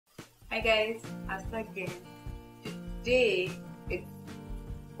Hi guys, Astha again. Today it's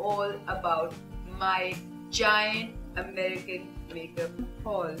all about my giant American makeup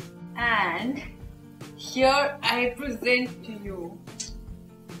haul, and here I present to you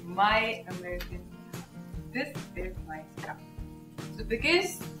my American. This is my stuff. So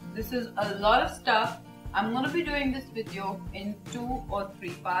because this is a lot of stuff, I'm gonna be doing this video in 2 or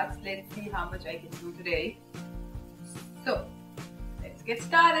 3 parts. Let's see how much I can do today. So let's get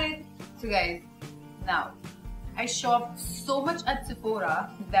started. So guys, now I shopped so much at Sephora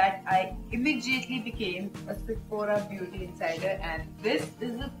that I immediately became a Sephora Beauty Insider, and this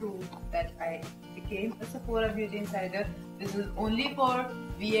is the proof that I became a Sephora Beauty Insider. This is only for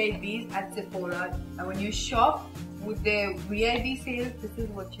VIPs at Sephora, and when you shop with their VIP sales, this is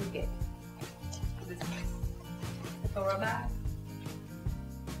what you get. This is Sephora bag.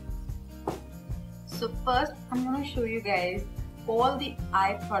 So first I'm going to show you guys all the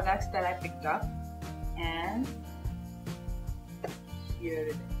eye products that I picked up, and here it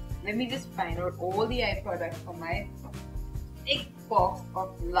is. Let me just find out all the eye products for my big box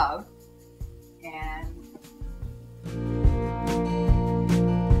of love. And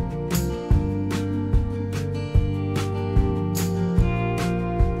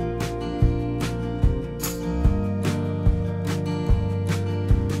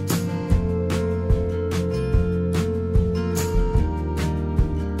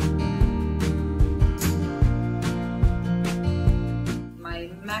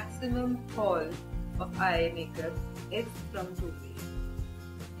maximum haul of eye makeup is from Bobbi.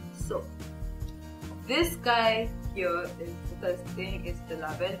 So this guy here is the first thing, is the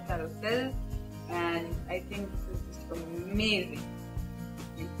Belle Carousel, and I think this is just amazing.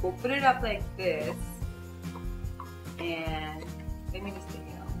 You open it up like this, and let me just take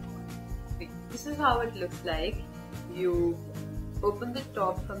it out. This is how it looks like. You open the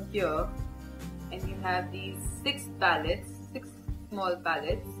top from here, and you have these 6 palettes, 6 small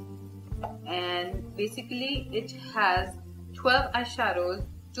palettes, and basically it has 12 eyeshadows,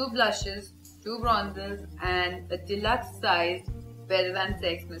 2 blushes, 2 bronzers, and a deluxe sized Belle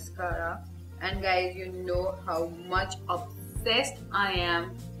NYX Mascara. And guys, you know how much obsessed I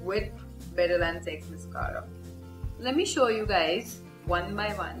am with Belle NYX Mascara. Let me show you guys one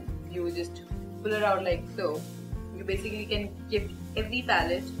by one. You just pull it out like so. You basically can gift every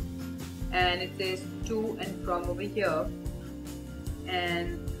palette, and it says to and from over here.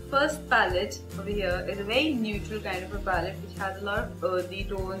 And first palette over here is a very neutral kind of a palette which has a lot of earthy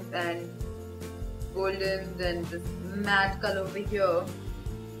tones and goldens, and this matte color over here.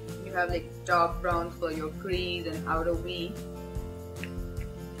 You have like dark browns for your crease and outer V.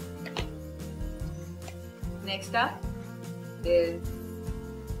 Next up is,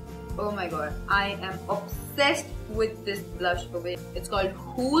 oh my god, I am obsessed with this blush over here. It's called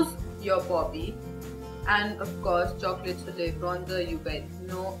Who's Your Bobbi. And of course, chocolate Soleil bronzer. You guys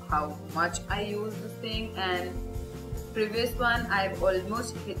know how much I use this thing, and previous one I've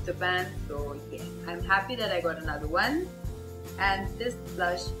almost hit the pan, so yeah, I'm happy that I got another one. And this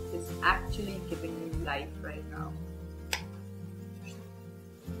blush is actually giving me life right now.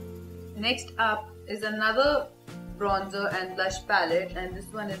 Next up is another bronzer and blush palette, and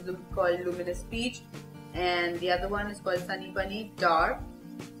this one is called Luminous Peach, and the other one is called Sunny Bunny Dark.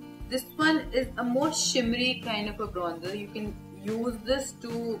 This one is a more shimmery kind of a bronzer. You can use this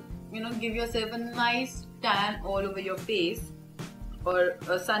to, give yourself a nice tan all over your face, or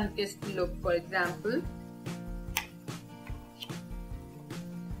a sun-kissed look, for example.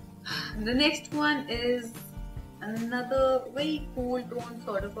 The next one is another very cool tone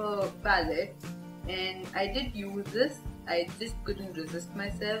sort of a palette, and I did use this. I just couldn't resist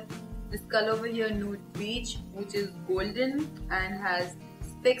myself. This color over here, Nude Peach, which is golden and has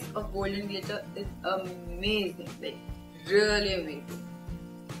specks of golden glitter, is amazing, like really amazing.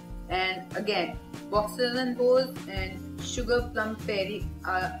 And again, Boxers and Bows and Sugar Plum Fairy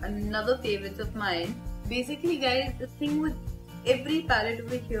are another favorites of mine. Basically guys, the thing with every palette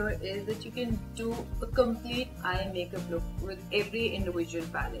over here is that you can do a complete eye makeup look with every individual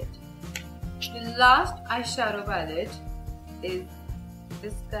palette. The last eyeshadow palette is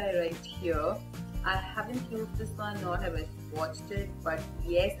this guy right here. I haven't used this one, nor have I watched it, but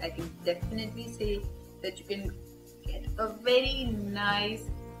yes, I can definitely say that you can get a very nice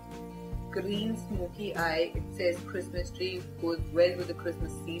green smoky eye. It says Christmas tree, goes well with the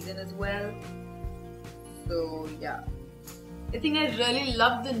Christmas season as well. So yeah, I think I really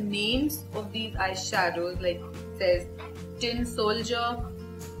love the names of these eyeshadows. Like it says Tin Soldier,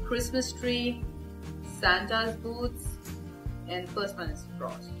 Christmas Tree, Santa's Boots, and first one is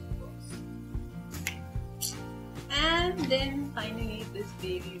Frost. And then finally this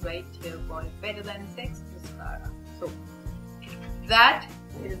baby right here called Better Than Sex Mascara. So that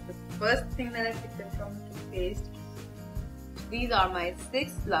is the first thing that I picked up from toothpaste. These are my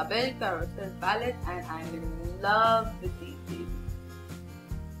 6 La Belle Carousel palette and I'm in love with these babies.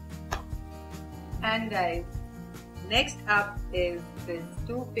 And guys, next up is this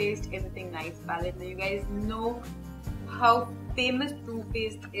Too Faced Everything Nice palette. Now you guys know how famous Too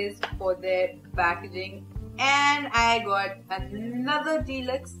Faced is for their packaging, and I got another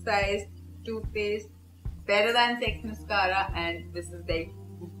deluxe size Too Faced Better Than Sex mascara, and this is like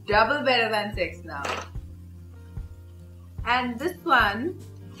double Better Than Sex now. And this one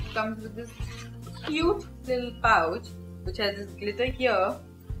comes with this cute little pouch which has this glitter here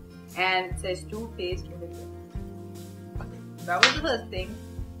and it says Too Faced over here. That was the first thing,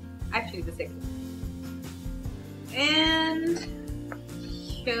 actually the second. And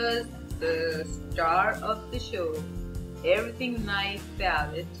here's the star of the show, Everything Nice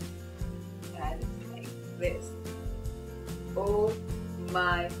palette, and it's like this. Oh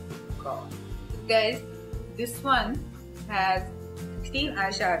my god. Guys, this one has 16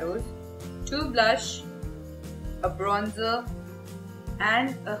 eyeshadows, 2 blush, a bronzer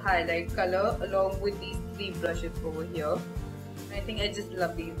and a highlight color along with these 3 brushes over here. I think I just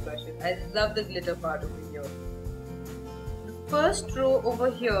love these brushes. I love the glitter part over here. The first row over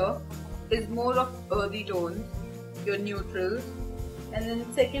here is more of earthy tones, your neutrals, and then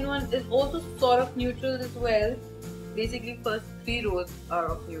the second one is also sort of neutrals as well. Basically first 3 rows are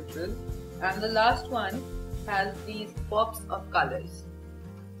of neutrals and the last one has these pops of colors.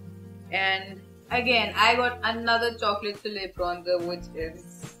 And again I got another chocolate soleil bronzer, which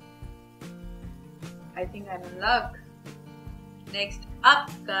is, I think I'm in luck. Next up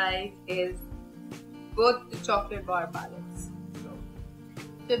guys is both the chocolate bar palettes.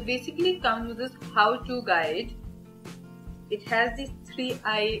 So it basically comes with this how-to guide. It has these 3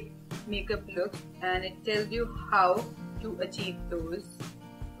 eye makeup looks and it tells you how to achieve those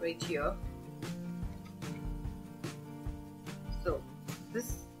right here. So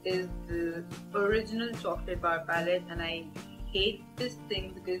this is the original chocolate bar palette and I hate this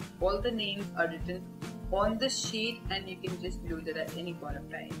thing because all the names are written on the sheet and you can just lose it at any point of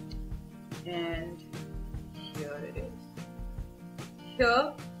time. And here it is.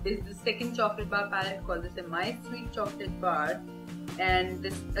 Here is the second chocolate bar palette called this My Sweet Chocolate Bar, and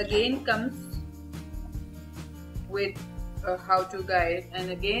this again comes with a how-to guide,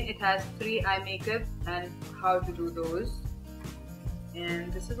 and again it has 3 eye makeup and how to do those.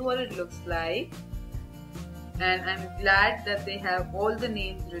 And this is what it looks like, and I'm glad that they have all the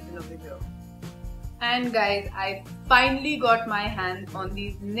names written over here. And guys, I finally got my hands on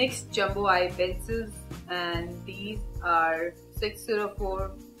these NYX Jumbo Eye Pencils, and these are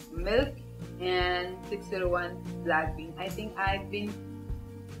 604 Milk and 601 Black Bean. I think I've been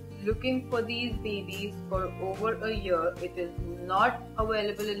looking for these babies for over a year. It is not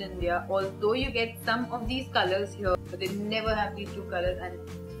available in India, although you get some of these colors here, but they never have these 2 colors, and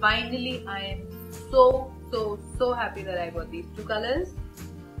finally I am so happy that I got these 2 colors.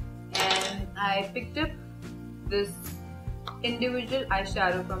 And I picked up this individual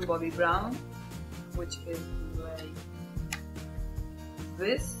eyeshadow from Bobbi Brown, which is like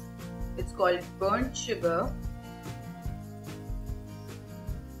this. It's called Burnt Sugar.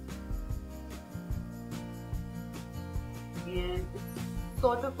 And it's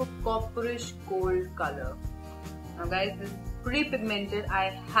sort of a copperish gold color. Now guys, this is pretty pigmented.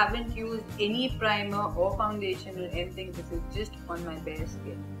 I haven't used any primer or foundation or anything. This is just on my bare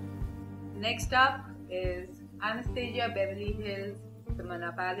skin. Next up is Anastasia Beverly Hills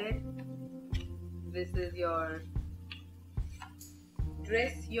Tamanna palette. This is your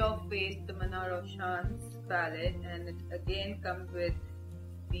Dress Your Face Tamanna Roshan's palette, and it again comes with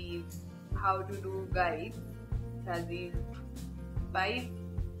these how to do guides. It has these five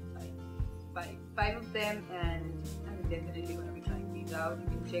of them, and I'm definitely going to be trying these out. You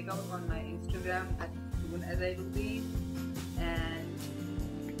can check out on my Instagram as soon as I do these. And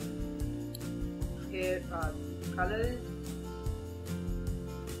here are the colors.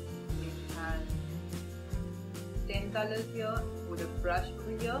 It has 10 colors here with a brush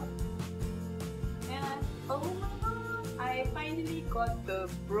over here. And oh my god, I finally got the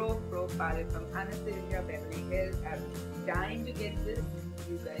Pro palette from Anastasia Beverly Hills. I'm dying to get this.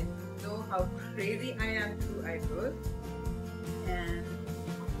 You guys know how crazy I am through eyebrows. And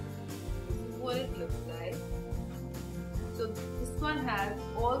this is what it looks like. So this one has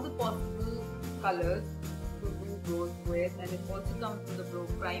all the possible colors to do brows with, and it also comes with a brow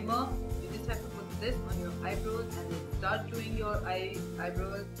primer. You just have to put this on your eyebrows and then start doing your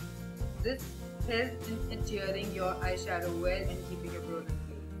eyebrows. This helps in adhering your eyeshadow well and keeping your brows in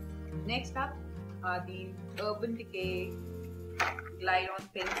place. Next up are these Urban Decay Glide On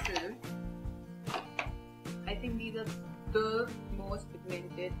Pencils. I think these are the most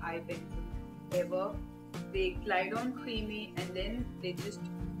pigmented eye pencils ever. They glide on creamy and then they just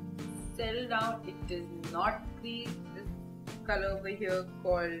settle down. It does not crease. This color over here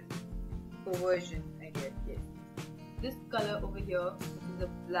called Perversion, I guess. Yes. This color over here, which is a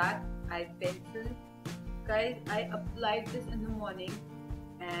black eye pencil. Guys, I applied this in the morning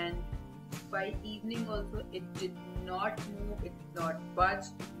and by evening also it did not move, it did not budge,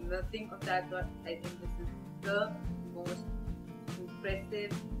 nothing of that sort. I think this is the most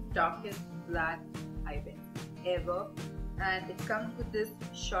impressive, darkest black eye pencil ever. And it comes with this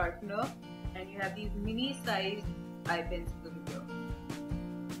sharpener and you have these mini sized eye pencils over here.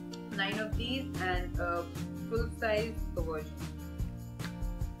 9 of these and a full size version.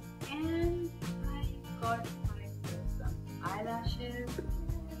 And I got myself some eyelashes.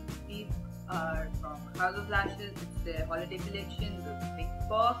 These are from House of Lashes. It's their holiday collection, the big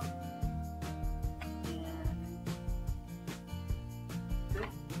box. And this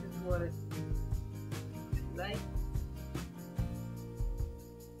is what it looks like.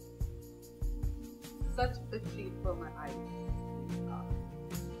 Such a treat for my eyes.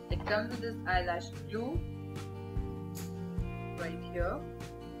 It comes with this eyelash glue right here.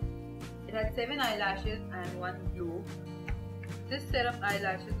 It has 7 eyelashes and 1 glue. This set of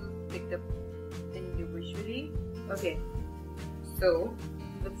eyelashes was picked up individually. Okay, so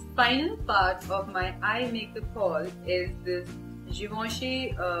the final part of my eye makeup haul is this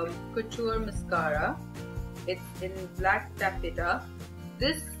Givenchy Couture Mascara. It's in black taffeta.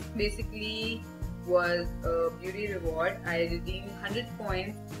 This basically was a beauty reward. I redeemed 100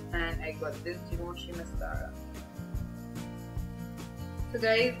 points and I got this Givenchy Mascara. So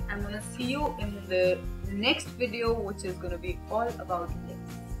guys, I'm gonna see you in the next video, which is gonna be all about NYX.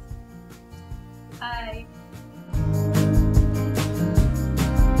 Bye!